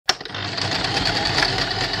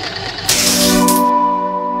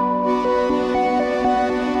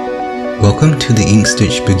Welcome to the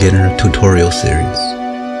Inkstitch Beginner Tutorial Series.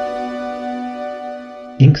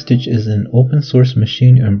 Inkstitch is an open-source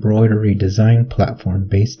machine embroidery design platform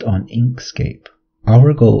based on Inkscape.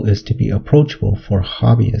 Our goal is to be approachable for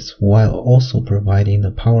hobbyists while also providing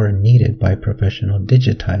the power needed by professional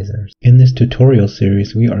digitizers. In this tutorial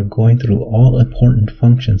series, we are going through all important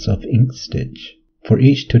functions of Inkstitch. For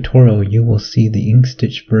each tutorial, you will see the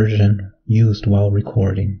Inkstitch version used while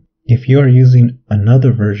recording. If you are using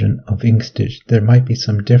another version of Inkstitch, there might be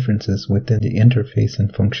some differences within the interface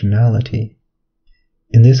and functionality.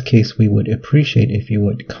 In this case, we would appreciate if you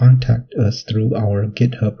would contact us through our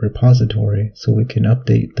GitHub repository so we can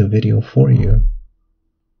update the video for you.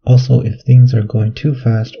 Also, if things are going too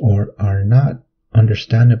fast or are not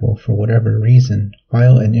understandable for whatever reason,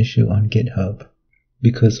 file an issue on GitHub,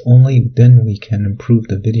 because only then we can improve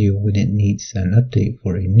the video when it needs an update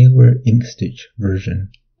for a newer Inkstitch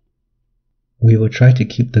version. We will try to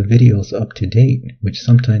keep the videos up to date, which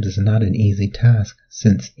sometimes is not an easy task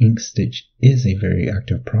since Inkstitch is a very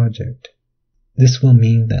active project. This will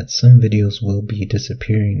mean that some videos will be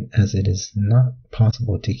disappearing as it is not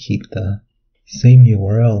possible to keep the same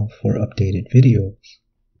URL for updated videos.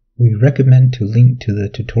 We recommend to link to the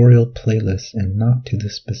tutorial playlist and not to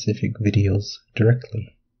the specific videos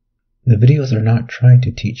directly. The videos are not trying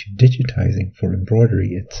to teach digitizing for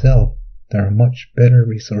embroidery itself. There are much better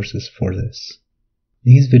resources for this.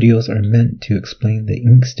 These videos are meant to explain the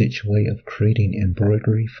Inkstitch way of creating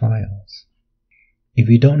embroidery files. If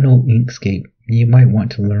you don't know Inkscape, you might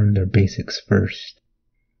want to learn their basics first.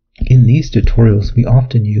 In these tutorials, we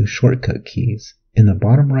often use shortcut keys. In the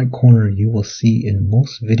bottom right corner, you will see in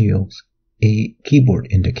most videos a keyboard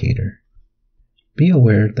indicator. Be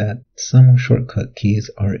aware that some shortcut keys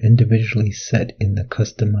are individually set in the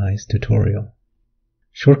customized tutorial.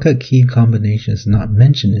 Shortcut key combinations not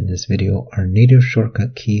mentioned in this video are native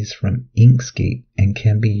shortcut keys from Inkscape and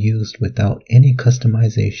can be used without any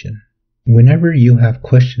customization. Whenever you have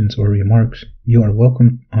questions or remarks, you are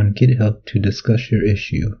welcome on GitHub to discuss your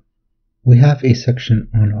issue. We have a section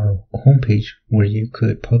on our homepage where you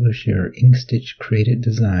could publish your Inkstitch created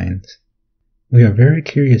designs. We are very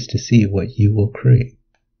curious to see what you will create.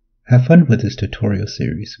 Have fun with this tutorial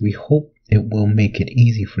series. We hope it will make it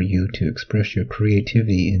easy for you to express your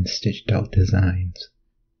creativity in stitched out designs.